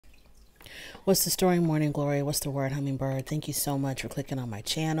What's the story, Morning Glory? What's the word, Hummingbird? Thank you so much for clicking on my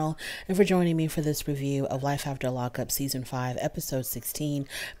channel and for joining me for this review of Life After Lockup Season 5, Episode 16,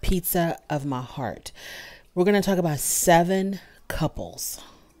 Pizza of My Heart. We're going to talk about seven couples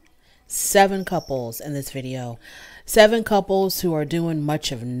in this video. 7 couples who are doing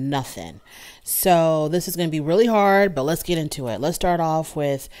much of nothing. So this is going to be really hard, but let's get into it. Let's start off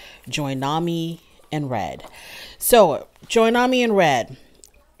with Joy-Nami and Red. So Joy-Nami and Red.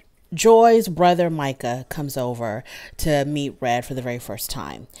 Joy's brother Micah comes over to meet Red for the very first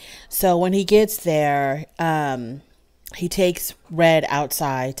time. So when he gets there, he takes Red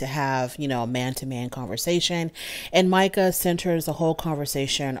outside to have, a man-to-man conversation. And Micah centers the whole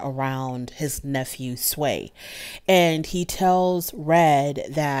conversation around his nephew, Sway. And he tells Red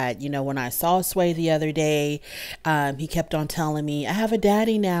that, when I saw Sway the other day, he kept on telling me, I have a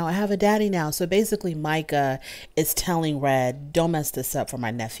daddy now. I have a daddy now. So basically, Micah is telling Red, don't mess this up for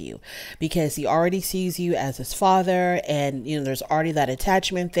my nephew, because he already sees you as his father. And, there's already that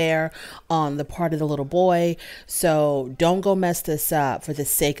attachment there on the part of the little boy. So don't go mess this up for the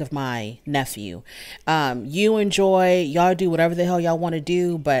sake of my nephew. You and Joy, y'all do whatever the hell y'all want to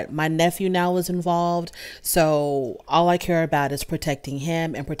do, but my nephew now is involved. So all I care about is protecting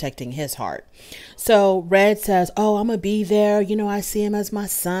him and protecting his heart. So Red says, oh, I'm gonna be there. I see him as my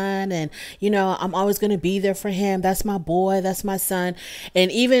son, and I'm always gonna be there for him. That's my boy. That's my son.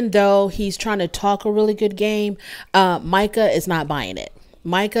 And even though he's trying to talk a really good game, Micah is not buying it.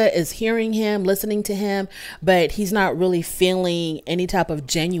 Micah is hearing him, listening to him, but he's not really feeling any type of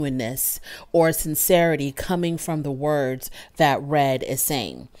genuineness or sincerity coming from the words that Red is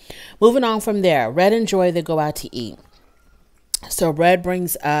saying. Moving on from there, Red and Joy, they go out to eat. So Red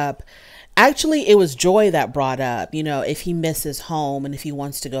brings up, actually, it was Joy that brought up, if he misses home and if he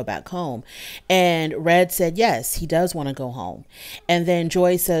wants to go back home. And Red said, yes, he does want to go home. And then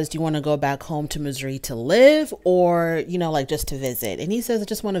Joy says, do you want to go back home to Missouri to live, or, just to visit? And he says, I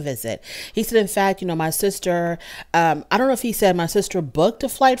just want to visit. He said, in fact, my sister, I don't know if he said my sister booked a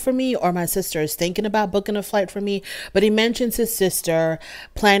flight for me or my sister is thinking about booking a flight for me, but he mentions his sister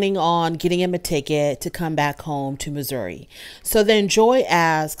planning on getting him a ticket to come back home to Missouri. So then Joy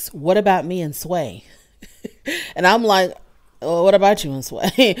asks, what about me and Sway? And I'm like, oh, what about you and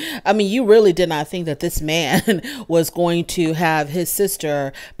Sway? I mean, you really did not think that this man was going to have his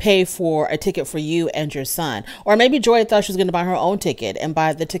sister pay for a ticket for you and your son. Or maybe Joy thought she was going to buy her own ticket and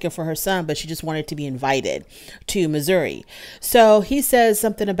buy the ticket for her son, but she just wanted to be invited to Missouri. So he says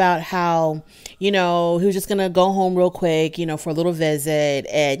something about how, he was just going to go home real quick, for a little visit,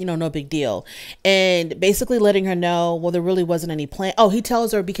 and, no big deal. And basically letting her know, well, there really wasn't any plan. Oh, he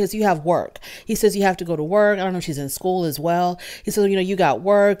tells her, because you have work. He says you have to go to work. I don't know if she's in school as well. He said, you got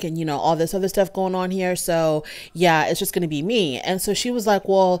work and, all this other stuff going on here. So yeah, it's just going to be me. And so she was like,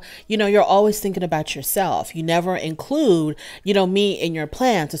 well, you're always thinking about yourself. You never include, me in your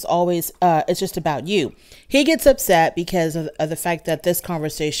plans. It's always, it's just about you. He gets upset because of the fact that this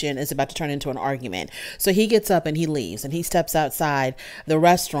conversation is about to turn into an argument. So he gets up and he leaves, and he steps outside the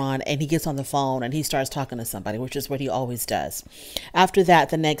restaurant and he gets on the phone and he starts talking to somebody, which is what he always does. After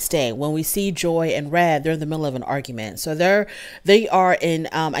that, the next day, when we see Joy and Red, they're in the middle of an argument. So they are in,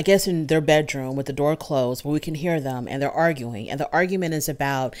 I guess, in their bedroom with the door closed, where we can hear them, and they're arguing. And the argument is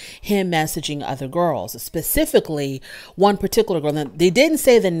about him messaging other girls, specifically one particular girl. Now, they didn't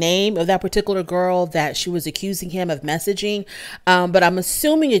say the name of that particular girl that she was accusing him of messaging, but I'm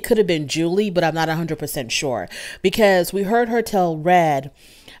assuming it could have been Julie, but I'm not 100% sure, because we heard her tell Red,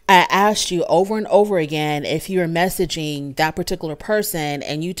 I asked you over and over again if you were messaging that particular person,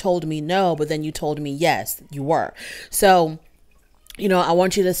 and you told me no, but then you told me yes, you were. So, I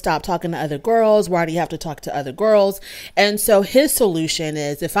want you to stop talking to other girls. Why do you have to talk to other girls? And so his solution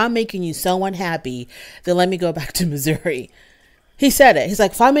is, if I'm making you so unhappy, then let me go back to Missouri. He said it. He's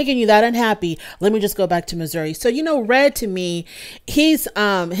like, if I'm making you that unhappy, let me just go back to Missouri. So, Red, to me, his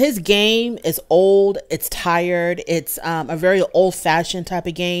game is old. It's tired. It's a very old fashioned type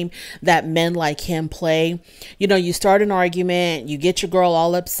of game that men like him play. You start an argument, you get your girl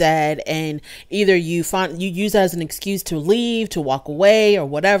all upset, and either you use that as an excuse to leave, to walk away, or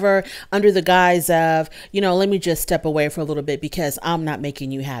whatever, under the guise of, let me just step away for a little bit because I'm not making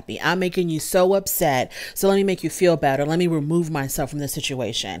you happy. I'm making you so upset. So let me make you feel better. Let me remove myself from this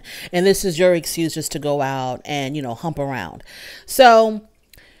situation, and this is your excuse just to go out and hump around. So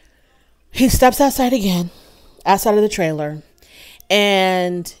he steps outside again, outside of the trailer,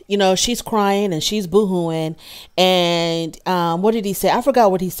 And, you know, she's crying and she's boohooing. And what did he say? I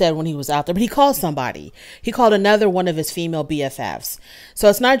forgot what he said when he was out there, but he called somebody. He called another one of his female BFFs. So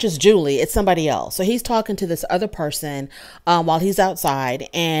it's not just Julie, it's somebody else. So he's talking to this other person while he's outside,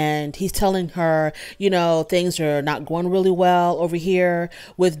 and he's telling her, you know, things are not going really well over here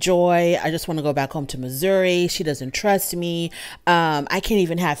with Joy. I just want to go back home to Missouri. She doesn't trust me. I can't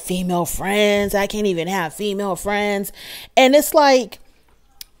even have female friends. I can't even have female friends. And it's like,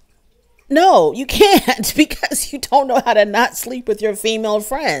 no, you can't, because you don't know how to not sleep with your female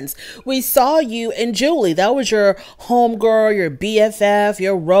friends. We saw you and Julie. That was your homegirl, your BFF,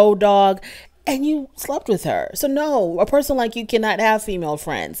 your road dog, and you slept with her. So no, a person like you cannot have female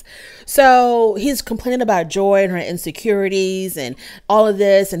friends. So he's complaining about Joy and her insecurities and all of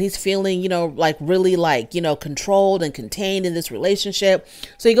this. And he's feeling, you know, like really like, you know, controlled and contained in this relationship.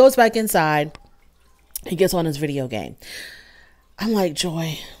 So he goes back inside. He gets on his video game. I'm like,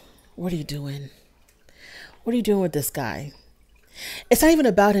 Joy, what are you doing? What are you doing with this guy? It's not even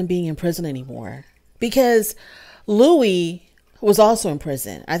about him being in prison anymore, because Louis was also in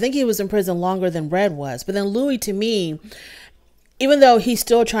prison. I think he was in prison longer than Red was. But then Louis, to me, even though he's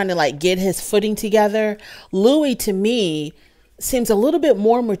still trying to like get his footing together, Louis to me seems a little bit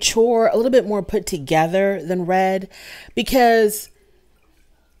more mature, a little bit more put together than Red, because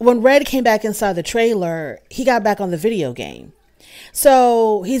when Red came back inside the trailer, he got back on the video game.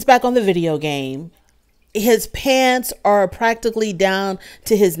 So he's back on the video game. His pants are practically down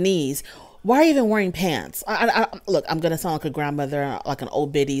to his knees. Why are you even wearing pants? Look, I'm going to sound like a grandmother, like an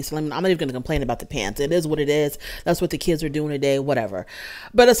old biddy. So I'm not even going to complain about the pants. It is what it is. That's what the kids are doing today, whatever.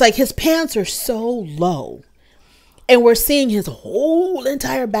 But it's like his pants are so low. And we're seeing his whole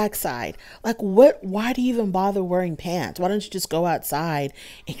entire backside. Like, why do you even bother wearing pants? Why don't you just go outside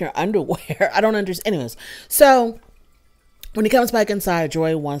in your underwear? I don't understand. Anyways, so when he comes back inside,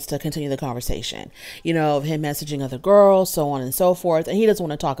 Joy wants to continue the conversation, you know, of him messaging other girls, so on and so forth. And he doesn't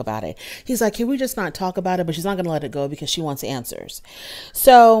want to talk about it. He's like, can we just not talk about it? But she's not going to let it go because she wants answers.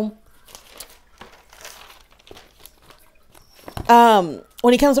 So,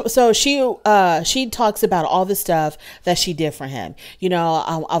 when he comes up, so she talks about all the stuff that she did for him. You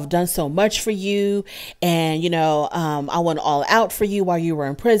know, I've done so much for you, and you know, I went all out for you while you were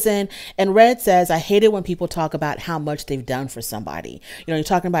in prison. And Red says, I hate it when people talk about how much they've done for somebody. You know, you're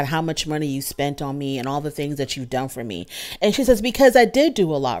talking about how much money you spent on me and all the things that you've done for me. And she says, because I did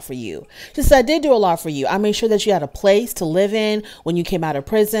do a lot for you. She says, I did do a lot for you. I made sure that you had a place to live in when you came out of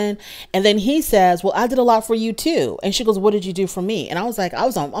prison. And then he says, well, I did a lot for you too. And she goes, what did you do for me? And I was like, yeah,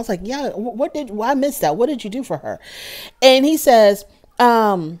 I missed that. What did you do for her? And he says,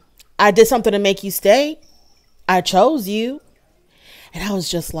 I did something to make you stay. I chose you. And I was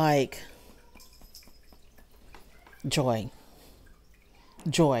just like, Joy,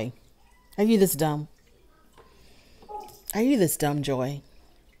 are you this dumb? Are you this dumb, Joy?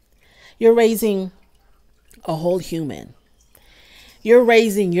 You're raising a whole human. You're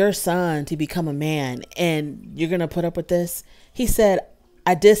raising your son to become a man, and you're going to put up with this? He said,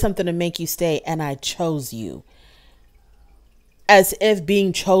 I did something to make you stay, and I chose you. As if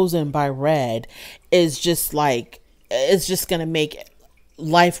being chosen by Red is just like, it's just going to make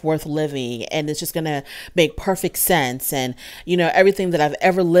life worth living, and it's just going to make perfect sense. And, you know, everything that I've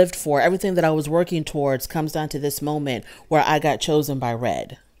ever lived for, everything that I was working towards comes down to this moment where I got chosen by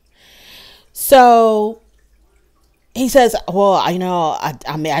Red. So he says, well, I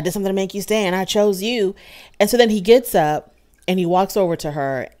did something to make you stay, and I chose you. And so then he gets up and he walks over to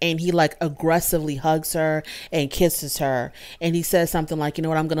her, and he like aggressively hugs her and kisses her. And he says something like, you know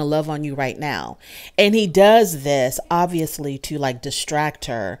what, I'm going to love on you right now. And he does this obviously to like distract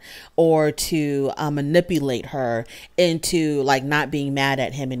her or to manipulate her into like not being mad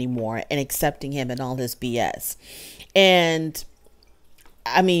at him anymore and accepting him and all his BS. And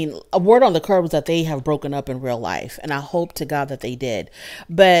I mean, a word on the curb was that they have broken up in real life, and I hope to God that they did.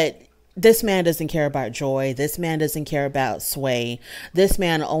 But this man doesn't care about Joy. This man doesn't care about Sway. This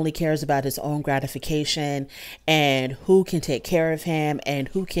man only cares about his own gratification and who can take care of him and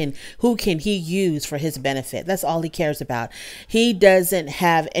who can he use for his benefit. That's all he cares about. He doesn't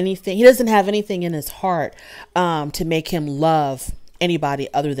have anything. He doesn't have anything in his heart to make him love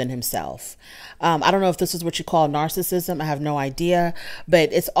anybody other than himself. I don't know if this is what you call narcissism. I have no idea,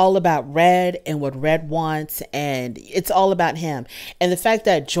 but it's all about Red and what Red wants, and it's all about him. And the fact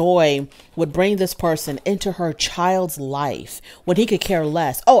that Joy would bring this person into her child's life when he could care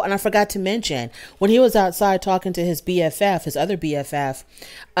less. Oh, and I forgot to mention, when he was outside talking to his BFF, his other BFF,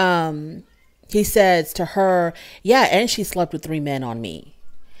 he says to her, yeah, and she slept with 3 men on me.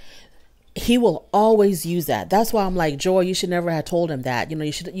 he will always use that. That's why I'm like, Joy, you should never have told him that.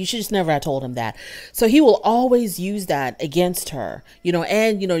 You should just never have told him that. So he will always use that against her,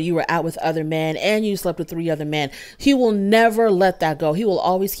 and you were out with other men and you slept with 3 other men. He will never let that go. He will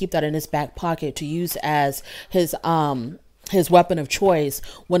always keep that in his back pocket to use as his weapon of choice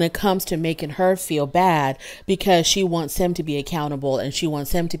when it comes to making her feel bad, because she wants him to be accountable and she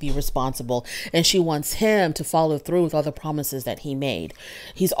wants him to be responsible and she wants him to follow through with all the promises that he made.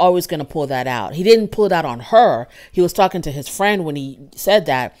 He's always going to pull that out. He didn't pull it out on her. He was talking to his friend when he said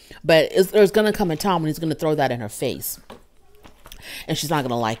that, but there's going to come a time when he's going to throw that in her face. And she's not going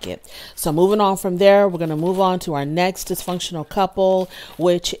to like it. So moving on from there, we're going to move on to our next dysfunctional couple,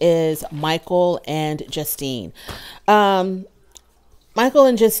 which is Michael and Justine. Michael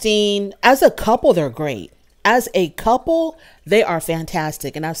and Justine, as a couple, they're great. As a couple, they are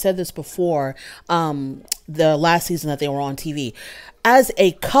fantastic. And I've said this before, the last season that they were on TV. As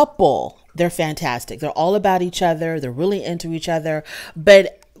a couple, they're fantastic. They're all about each other. They're really into each other.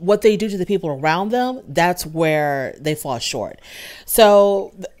 But what they do to the people around them, that's where they fall short.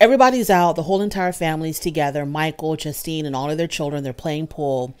 So everybody's out. The whole entire family's together. Michael, Justine, and all of their children, they're playing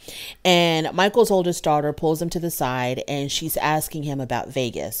pool. And Michael's oldest daughter pulls him to the side and she's asking him about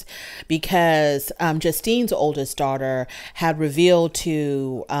Vegas, because Justine's oldest daughter had revealed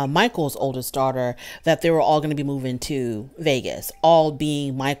to Michael's oldest daughter that they were all going to be moving to Vegas, all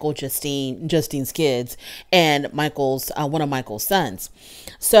being Michael, Justine's kids, and Michael's one of Michael's sons.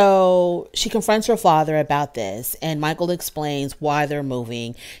 So she confronts her father about this, and Michael explains why they're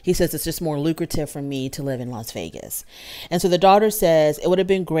moving. He says, it's just more lucrative for me to live in Las Vegas. And so the daughter says it would have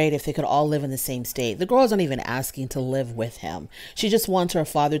been great if they could all live in the same state. The girl's not even asking to live with him. She just wants her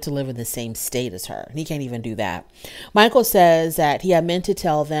father to live in the same state as her. And he can't even do that. Michael says that he had meant to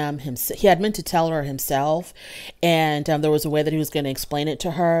tell her himself. And there was a way that he was going to explain it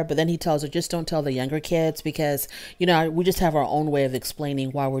to her. But then he tells her, just don't tell the younger kids, because, we just have our own way of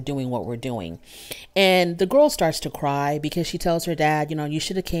explaining why we're doing what we're doing. And the girl starts to cry because she tells her dad, you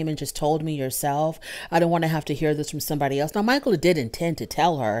should have came and just told me yourself. I don't want to have to hear this from somebody else. Now, Michael did intend to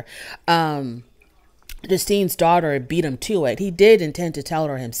tell her. Justine's daughter beat him to it. He did intend to tell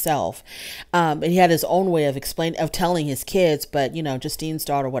her himself. And he had his own way of telling his kids, but Justine's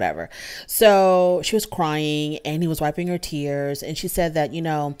daughter, whatever. So she was crying and he was wiping her tears. And she said that,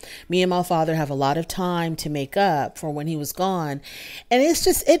 me and my father have a lot of time to make up for when he was gone. And it's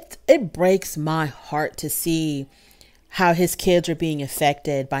just, it breaks my heart to see how his kids are being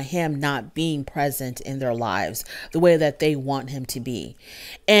affected by him not being present in their lives the way that they want him to be.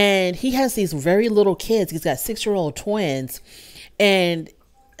 And he has these very little kids. He's got 6-year-old twins, and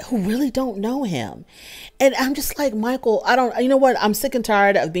who really don't know him. And I'm just like, Michael, you know what? I'm sick and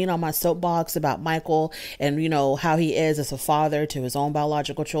tired of being on my soapbox about Michael and, how he is as a father to his own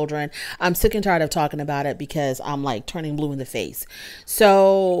biological children. I'm sick and tired of talking about it because I'm like turning blue in the face.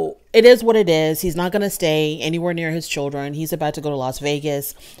 So it is what it is. He's not going to stay anywhere near his children. He's about to go to Las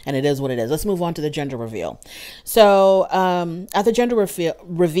Vegas, and it is what it is. Let's move on to the gender reveal. So at the gender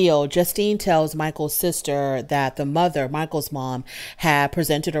reveal, Justine tells Michael's sister that the mother, Michael's mom, had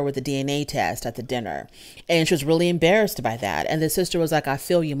presented her with a DNA test at the dinner. And she was really embarrassed by that. And the sister was like, I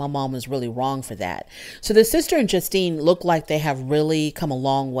feel you. My mom was really wrong for that. So the sister and Justine look like they have really come a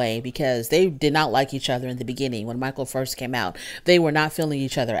long way, because they did not like each other in the beginning when Michael first came out. They were not feeling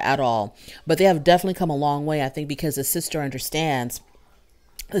each other at all. But they have definitely come a long way, I think, because the sister understands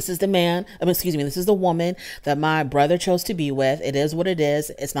this is the woman that my brother chose to be with. It is what it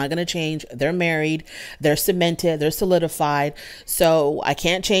is. It's not going to change. They're married. They're cemented. They're solidified. So I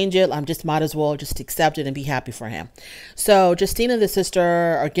can't change it. I'm just might as well just accept it and be happy for him. So Justine and the sister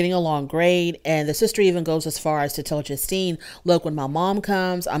are getting along great. And the sister even goes as far as to tell Justine, look, when my mom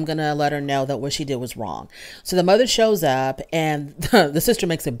comes, I'm going to let her know that what she did was wrong. So the mother shows up, and the sister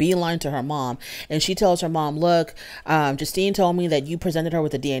makes a beeline to her mom. And she tells her mom, look, Justine told me that you presented her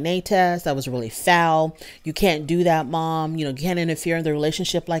with a DNA test. That was really foul. You can't do that, Mom. You can't interfere in the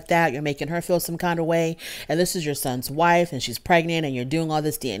relationship like that. You're making her feel some kind of way. And this is your son's wife, and she's pregnant, and you're doing all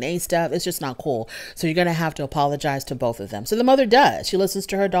this DNA stuff. It's just not cool. So you're going to have to apologize to both of them. So the mother does. She listens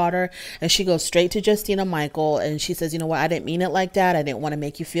to her daughter, and she goes straight to Justine and Michael, and she says, you know what? I didn't mean it like that. I didn't want to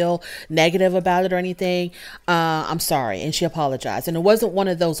make you feel negative about it or anything. I'm sorry. And she apologized. And it wasn't one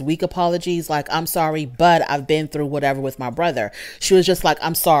of those weak apologies like, I'm sorry, but I've been through whatever with my brother. She was just like, I'm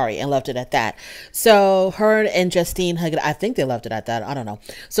I'm sorry, and left it at that. So her and Justine hug it. I think they left it at that. I don't know.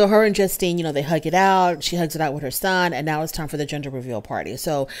 So her and Justine, you know, they hug it out. She hugs it out with her son, and now it's time for the gender reveal party.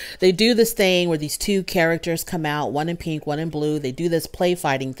 So they do this thing where these two characters come out, one in pink, one in blue. They do this play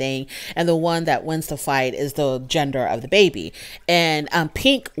fighting thing, and the one that wins the fight is the gender of the baby. And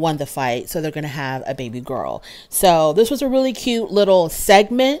Pink won the fight, so they're going to have a baby girl. So this was a really cute little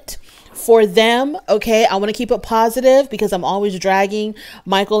segment for them. Okay, I want to keep it positive because I'm always dragging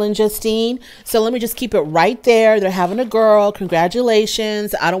Michael and Justine. So let me just keep it right there. They're having a girl.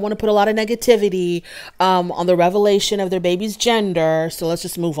 Congratulations. I don't want to put a lot of negativity on the revelation of their baby's gender. So let's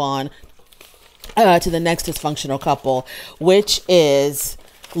just move on to the next dysfunctional couple, which is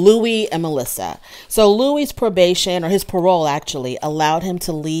Louis and Melissa. So Louis's probation, or his parole actually, allowed him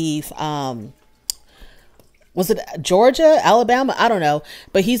to leave was it Georgia, Alabama? I don't know,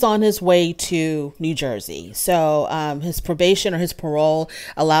 but he's on his way to New Jersey. So his probation or his parole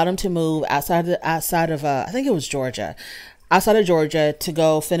allowed him to move outside of I think it was Georgia, outside of Georgia, to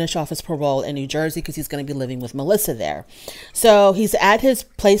go finish off his parole in New Jersey because he's going to be living with Melissa there. So he's at his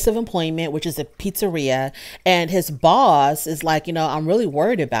place of employment, which is a pizzeria, and his boss is like, you know, I'm really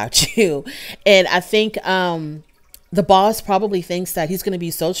worried about you. And I think the boss probably thinks that he's going to be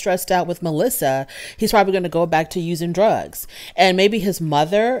so stressed out with Melissa, he's probably going to go back to using drugs. And maybe his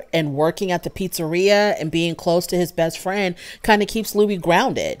mother and working at the pizzeria and being close to his best friend kind of keeps Louis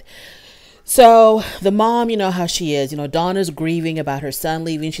grounded. So the mom, you know how she is, you know, Donna's grieving about her son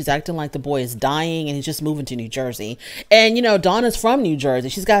leaving. She's acting like the boy is dying and he's just moving to New Jersey. And, you know, Donna's from New Jersey.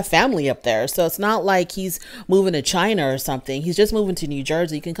 She's got family up there. So it's not like he's moving to China or something. He's just moving to New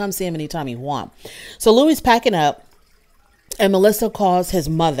Jersey. You can come see him anytime you want. So Louis packing up. And Melissa calls his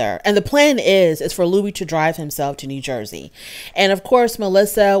mother. And the plan is for Louis to drive himself to New Jersey. And of course,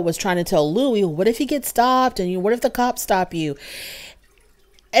 Melissa was trying to tell Louis, what if he gets stopped? And what if the cops stop you?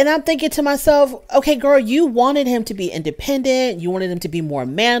 And I'm thinking to myself, okay, girl, you wanted him to be independent. You wanted him to be more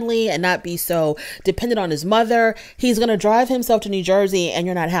manly and not be so dependent on his mother. He's going to drive himself to New Jersey, and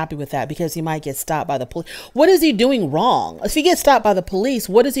you're not happy with that because he might get stopped by the police. What is he doing wrong? If he gets stopped by the police,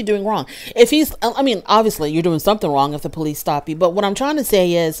 what is he doing wrong? If he's, I mean, obviously you're doing something wrong if the police stop you. But what I'm trying to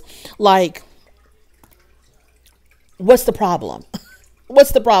say is, like, what's the problem?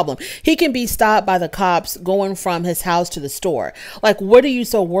 What's the problem? He can be stopped by the cops going from his house to the store. Like, what are you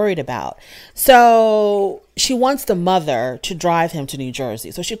so worried about? So she wants the mother to drive him to New Jersey.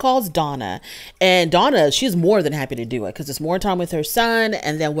 So she calls Donna, and Donna, she's more than happy to do it because it's more time with her son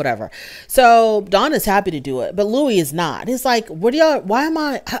and then whatever. So Donna's happy to do it, but Louis is not. He's like, what do y'all, why am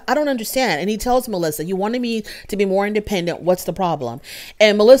I don't understand. And he tells Melissa, you wanted me to be more independent. What's the problem?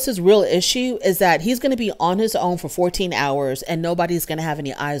 And Melissa's real issue is that he's going to be on his own for 14 hours and nobody's going to have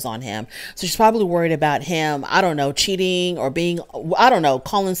any eyes on him. So she's probably worried about him, I don't know, cheating or being, I don't know,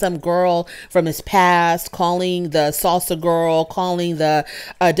 calling some girl from his past, calling the salsa girl, calling the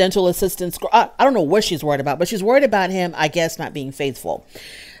dental assistant's girl. I don't know what she's worried about, but she's worried about him, I guess, not being faithful.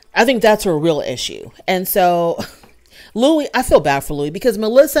 I think that's her real issue. And so Louis, I feel bad for Louis because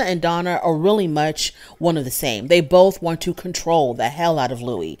Melissa and Donna are really much one of the same. They both want to control the hell out of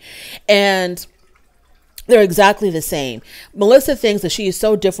Louis. And they're exactly the same. Melissa thinks that she is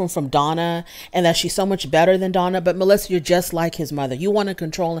so different from Donna and that she's so much better than Donna. But Melissa, you're just like his mother. You want to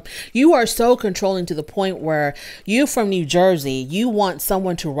control him. You are so controlling to the point where you from New Jersey, you want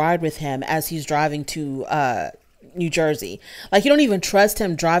someone to ride with him as he's driving to New Jersey. Like, you don't even trust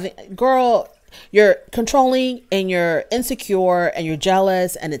him driving. Girl, you're controlling and you're insecure and you're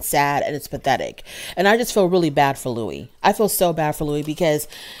jealous, and it's sad and it's pathetic. And I just feel really bad for Louis. I feel so bad for Louis because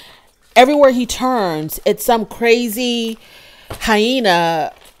everywhere he turns, it's some crazy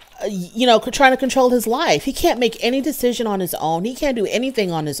hyena, you know, trying to control his life. He can't make any decision on his own. He can't do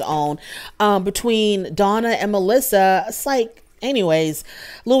anything on his own. Between Donna and Melissa, it's like, anyways,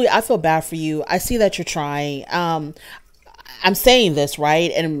 Louis, I feel bad for you. I see that you're trying. I'm saying this,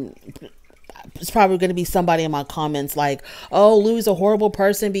 right? And it's probably going to be somebody in my comments like, oh, Louis is a horrible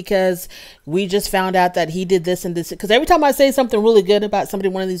person because we just found out that he did this and this. Because every time I say something really good about somebody,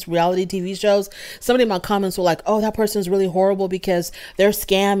 one of these reality TV shows, somebody in my comments will like, oh, that person's really horrible because they're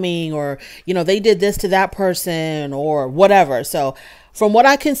scamming, or, you know, they did this to that person or whatever. So from what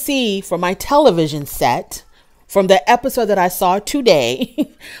I can see from my television set, from the episode that I saw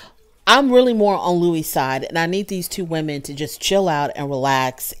today, I'm really more on Louis' side, and I need these two women to just chill out and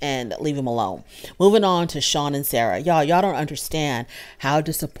relax and leave him alone. Moving on to Sean and Sarah. Y'all don't understand how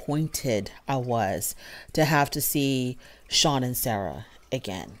disappointed I was to have to see Sean and Sarah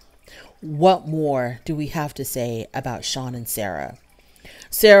again. What more do we have to say about Sean and Sarah?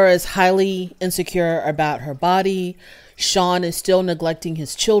 Sarah is highly insecure about her body. Sean is still neglecting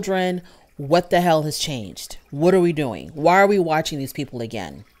his children. What the hell has changed? What are we doing? Why are we watching these people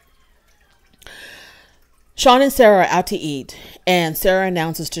again? Sean and Sarah are out to eat, and Sarah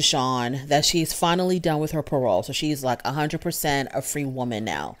announces to Sean that she's finally done with her parole. So she's like 100% a free woman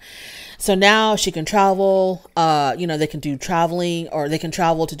now. So now she can travel, they can do traveling, or they can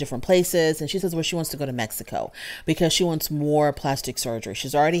travel to different places. And she says, well, she wants to go to Mexico because she wants more plastic surgery.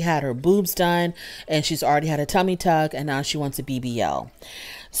 She's already had her boobs done, and she's already had a tummy tuck, and now she wants a BBL.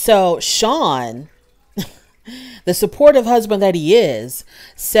 So Sean, the supportive husband that he is,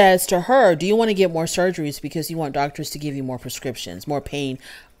 says to her, do you want to get more surgeries because you want doctors to give you more prescriptions, more pain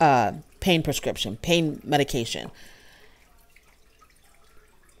prescription, pain medication?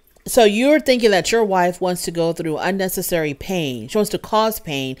 So you're thinking that your wife wants to go through unnecessary pain. She wants to cause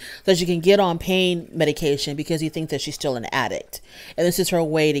pain so she can get on pain medication because you think that she's still an addict. And this is her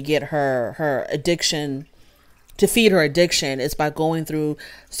way to get her addiction, to feed her addiction, is by going through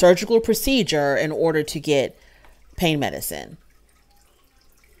surgical procedure in order to get pain medicine.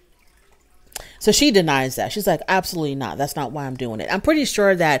 So she denies that. She's like, absolutely not. That's not why I'm doing it. I'm pretty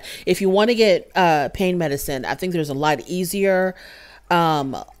sure that if you want to get pain medicine, I think there's a lot easier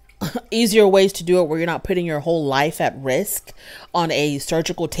ways to do it where you're not putting your whole life at risk on a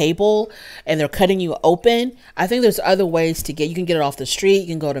surgical table and they're cutting you open. I think there's other ways to you can get it off the street. You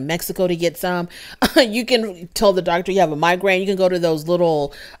can go to Mexico to get some. You can tell the doctor you have a migraine. You can go to those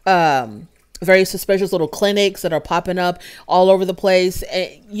little, very suspicious little clinics that are popping up all over the place.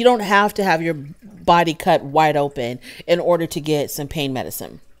 You don't have to have your body cut wide open in order to get some pain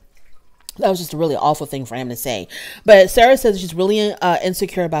medicine. That was just a really awful thing for him to say. But Sarah says she's really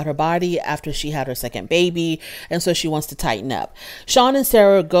insecure about her body after she had her second baby. And so she wants to tighten up. Sean and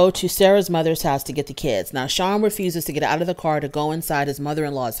Sarah go to Sarah's mother's house to get the kids. Now, Sean refuses to get out of the car to go inside his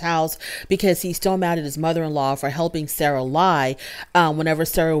mother-in-law's house because he's still mad at his mother-in-law for helping Sarah lie whenever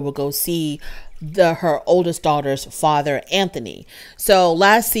Sarah will go see her oldest daughter's father, Anthony. So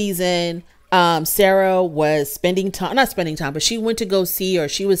last season, Sarah was not spending time, but she went to go see, or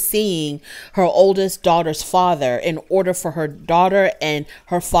she was seeing her oldest daughter's father in order for her daughter and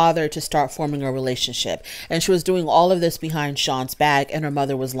her father to start forming a relationship. And she was doing all of this behind Sean's back, and her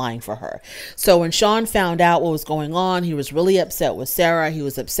mother was lying for her. So when Sean found out what was going on, he was really upset with Sarah. He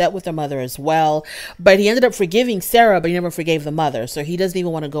was upset with her mother as well, but he ended up forgiving Sarah, but he never forgave the mother. So he doesn't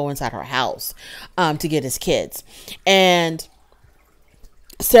even want to go inside her house, to get his kids. And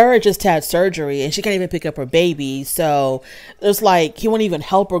Sarah just had surgery and she can't even pick up her baby. So it's like he won't even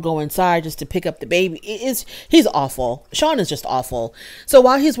help her go inside just to pick up the baby. He's awful. Sean is just awful. So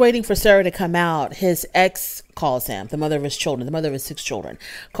while he's waiting for Sarah to come out, his ex calls him, the mother of his children, the mother of his 6 children,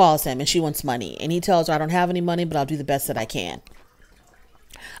 calls him, and she wants money. And he tells her, I don't have any money, but I'll do the best that I can.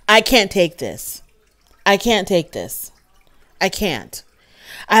 I can't take this. I can't take this. I can't.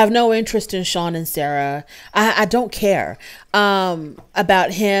 I have no interest in Sean and Sarah. I don't care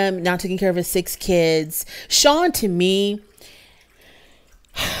about him not taking care of his 6 kids. Sean, to me,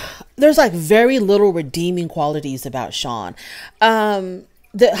 there's like very little redeeming qualities about Sean.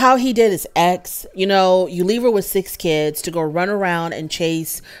 How he did his ex, you leave her with 6 kids to go run around and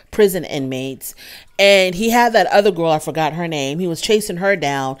chase prison inmates. And he had that other girl, I forgot her name. He was chasing her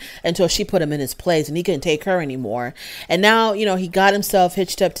down until she put him in his place and he couldn't take her anymore. And now, he got himself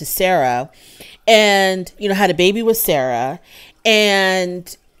hitched up to Sarah and, had a baby with Sarah.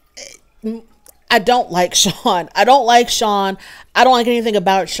 And I don't like Sean. I don't like Sean. I don't like anything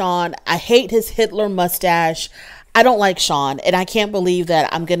about Sean. I hate his Hitler mustache. I don't like Sean, and I can't believe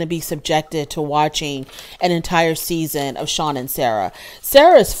that I'm going to be subjected to watching an entire season of Sean and Sarah.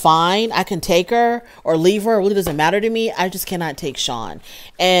 Sarah is fine. I can take her or leave her. It really doesn't matter to me. I just cannot take Sean.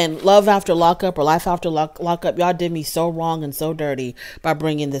 And Love After Lockup or Life After Lockup, y'all did me so wrong and so dirty by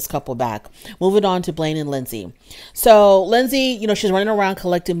bringing this couple back. Moving on to Blaine and Lindsay. So Lindsay, she's running around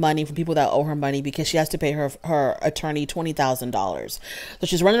collecting money from people that owe her money because she has to pay her attorney $20,000. So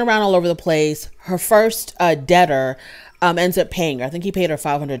she's running around all over the place. Her first debtor ends up paying her. I think he paid her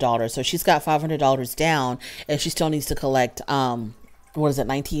 $500. So she's got $500 down and she still needs to collect,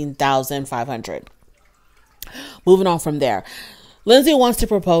 $19,500. Moving on from there. Lindsay wants to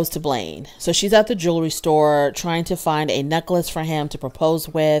propose to Blaine. So she's at the jewelry store trying to find a necklace for him to propose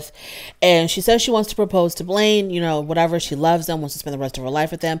with. And she says she wants to propose to Blaine, whatever. She loves him, wants to spend the rest of her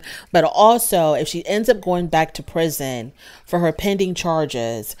life with him. But also, if she ends up going back to prison for her pending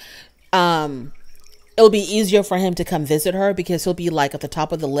charges, it'll be easier for him to come visit her because he'll be like at the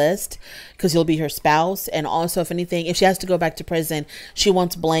top of the list because he'll be her spouse. And also, if she has to go back to prison, she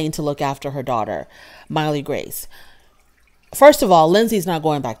wants Blaine to look after her daughter, Miley Grace. First of all, Lindsay's not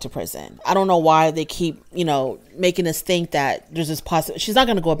going back to prison. I don't know why they keep, making us think that there's this possible. She's not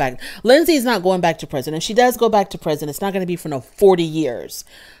going to go back. Lindsay's not going back to prison. If she does go back to prison, it's not going to be for no 40 years,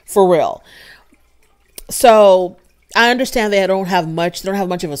 for real. So I understand they don't have much of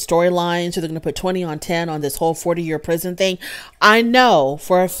a storyline, so they're going to put 20 on 10 on this whole 40-year prison thing. I know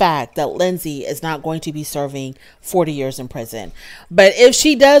for a fact that Lindsay is not going to be serving 40 years in prison. But if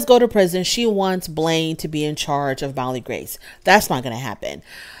she does go to prison, she wants Blaine to be in charge of Miley Grace. That's not going to happen.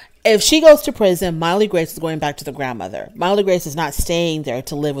 If she goes to prison, Miley Grace is going back to the grandmother. Miley Grace is not staying there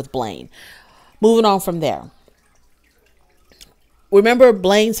to live with Blaine. Moving on from there. Remember,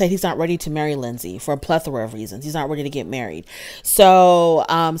 Blaine said he's not ready to marry Lindsay for a plethora of reasons. He's not ready to get married. So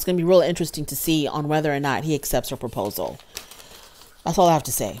it's going to be real interesting to see on whether or not he accepts her proposal. That's all I have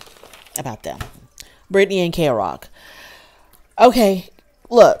to say about them. Brittany and K-Rock. Okay,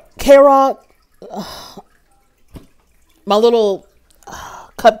 look, K-Rock, my little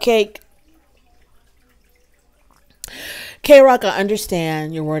cupcake. K-Rock, I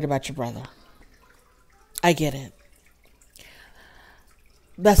understand you're worried about your brother. I get it.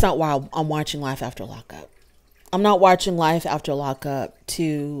 That's not why I'm watching Life After Lockup. I'm not watching Life After Lockup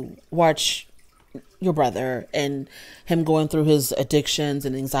to watch your brother and him going through his addictions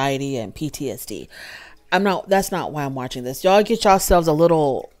and anxiety and PTSD. That's not why I'm watching this. Y'all get yourselves a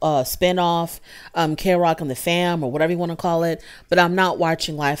little spinoff, K-Rock and the Fam, or whatever you want to call it. But I'm not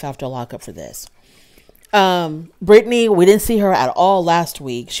watching Life After Lockup for this. Brittany, we didn't see her at all last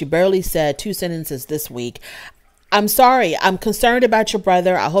week. She barely said 2 sentences this week. I'm sorry. I'm concerned about your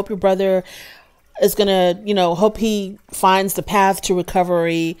brother. I hope your brother is going to, hope he finds the path to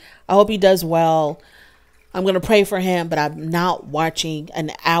recovery. I hope he does well. I'm going to pray for him, but I'm not watching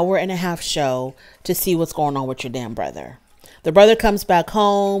an hour-and-a-half show to see what's going on with your damn brother. The brother comes back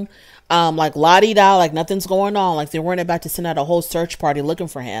home, like la-di-da, like nothing's going on. Like they weren't about to send out a whole search party looking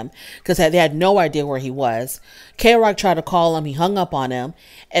for him because they had no idea where he was. K-Rock tried to call him. He hung up on him.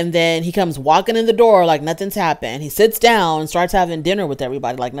 And then he comes walking in the door like nothing's happened. He sits down and starts having dinner with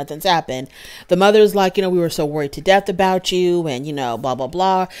everybody like nothing's happened. The mother's like, we were so worried to death about you and, blah, blah,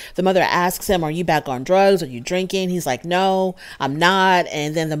 blah. The mother asks him, are you back on drugs? Are you drinking? He's like, no, I'm not.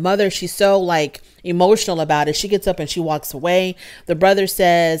 And then the mother, she's so like emotional about it. She gets up and she walks away. The brother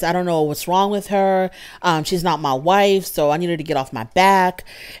says, I don't know what's wrong with her. She's not my wife, so I need her to get off my back.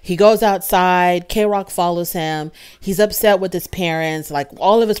 He goes outside. K-Rock follows him. He's upset with his parents. Like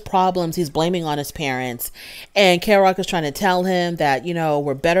all of his problems, he's blaming on his parents. And K-Rock is trying to tell him that,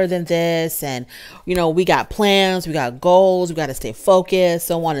 we're better than this. And, we got plans. We got goals. We got to stay focused,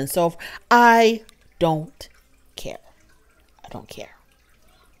 so on and so forth. I don't care. I don't care.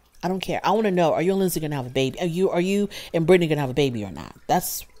 I don't care. I want to know, are you and Lindsay going to have a baby? Are you and Brittany going to have a baby or not?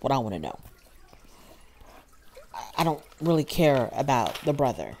 That's what I want to know. I don't really care about the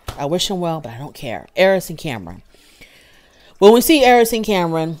brother. I wish him well, but I don't care. Eris and Cameron. When we see Eris and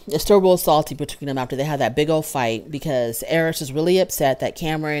Cameron, it's still real salty between them after they had that big old fight because Eris is really upset that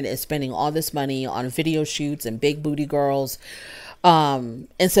Cameron is spending all this money on video shoots and big booty girls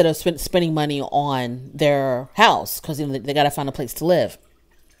instead of spending money on their house because they got to find a place to live.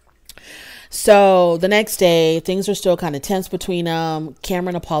 So the next day, things are still kind of tense between them.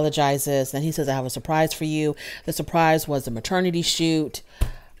 Cameron apologizes. Then he says, I have a surprise for you. The surprise was a maternity shoot.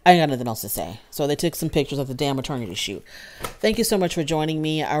 I ain't got nothing else to say. So they took some pictures of the damn maternity shoot. Thank you so much for joining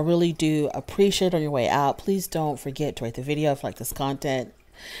me. I really do appreciate it on your way out. Please don't forget to rate the video if you like this content.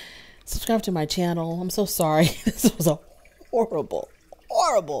 Subscribe to my channel. I'm so sorry. This was a horrible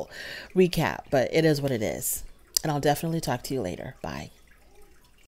recap, but it is what it is. And I'll definitely talk to you later. Bye.